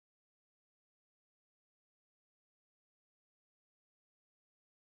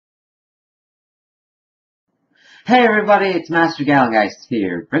Hey everybody, it's Master Gallengeist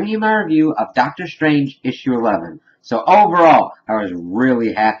here, bringing you my review of Doctor Strange issue 11. So overall, I was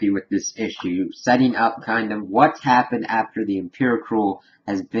really happy with this issue, setting up kind of what's happened after the Imperial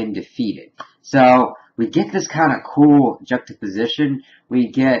has been defeated. So we get this kind of cool juxtaposition.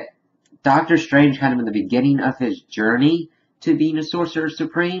 We get Doctor Strange kind of in the beginning of his journey to being a Sorcerer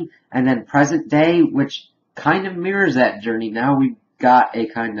Supreme, and then present day, which kind of mirrors that journey. Now we've got a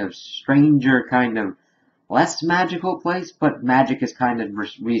kind of stranger, kind of less magical place, but magic is kind of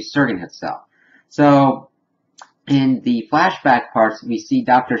reasserting itself. So, in the flashback parts, we see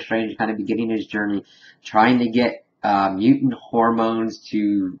Doctor Strange kind of beginning his journey, trying to get mutant hormones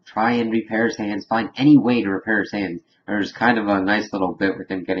to try and repair his hands, find any way to repair his hands. There's kind of a nice little bit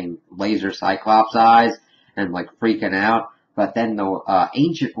with him getting laser Cyclops eyes and like freaking out. But then the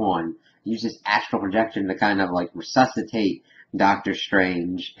Ancient One uses astral projection to kind of like resuscitate Doctor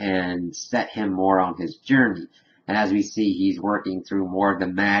Strange and set him more on his journey. And as we see, he's working through more of the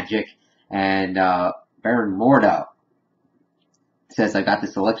magic, and Baron Mordo says, I got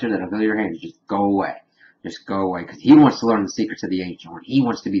this elixir that'll heal your hands. Just go away. Just go away. Because he wants to learn the secrets of the Ancient One. He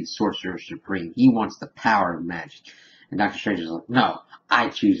wants to be the Sorcerer Supreme. He wants the power of magic. And Doctor Strange is like, no, I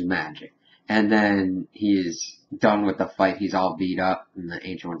choose magic. And then he's done with the fight. He's all beat up. And the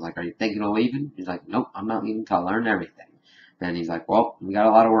Ancient One's like, are you thinking of leaving? He's like, nope, I'm not leaving until I learn everything. Then he's like, well, we got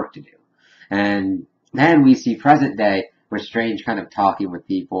a lot of work to do. And then we see present day with Strange kind of talking with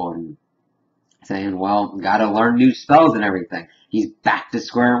people and saying, well, gotta learn new spells and everything. He's back to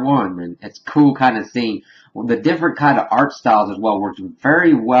square one, and it's cool kind of seeing the different kind of art styles as well worked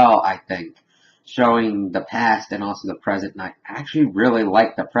very well, I think, showing the past and also the present, and I actually really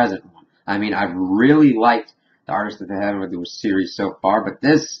like the present one. I mean, I've really liked the Artist of the Heaven with the series so far, but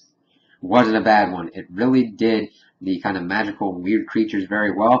this wasn't a bad one. It really did the kind of magical and weird creatures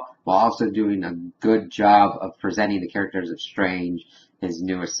very well, while also doing a good job of presenting the characters of Strange, his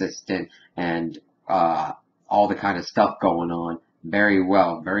new assistant, and all the kind of stuff going on very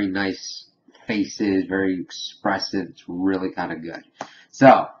well. Very nice faces, very expressive. It's really kind of good.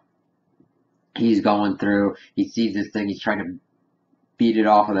 So, he's going through, he sees this thing, he's trying to beat it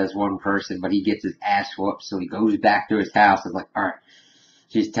off of this one person, but he gets his ass whooped, so he goes back to his house and is like, alright.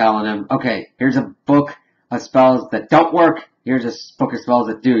 She's telling him, okay, here's a book of spells that don't work. Here's a book of spells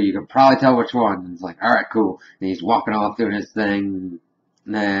that do. You can probably tell which one. And it's like, alright, cool. And he's walking off doing his thing.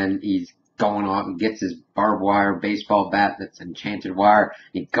 And then he's going off and gets his barbed wire baseball bat that's enchanted wire.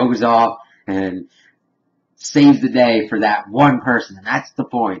 He goes off and saves the day for that one person. And that's the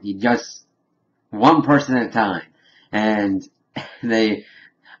point. He just, one person at a time. And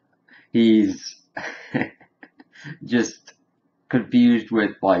he's just confused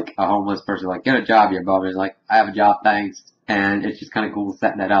with like a homeless person, like, get a job here, bum. He's like, I have a job, thanks. And it's just kind of cool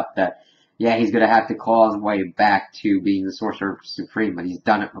setting that up that, yeah, he's gonna have to claw his way back to being the Sorcerer Supreme, but he's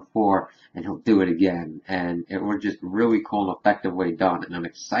done it before and he'll do it again. And it was just really cool and effective way done. And I'm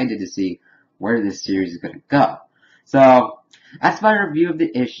excited to see where this series is gonna go. So that's my review of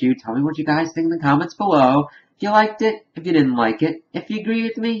the issue. Tell me what you guys think in the comments below. If you liked it, if you didn't like it, if you agree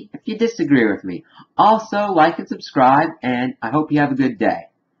with me, if you disagree with me. Also, like and subscribe, and I hope you have a good day.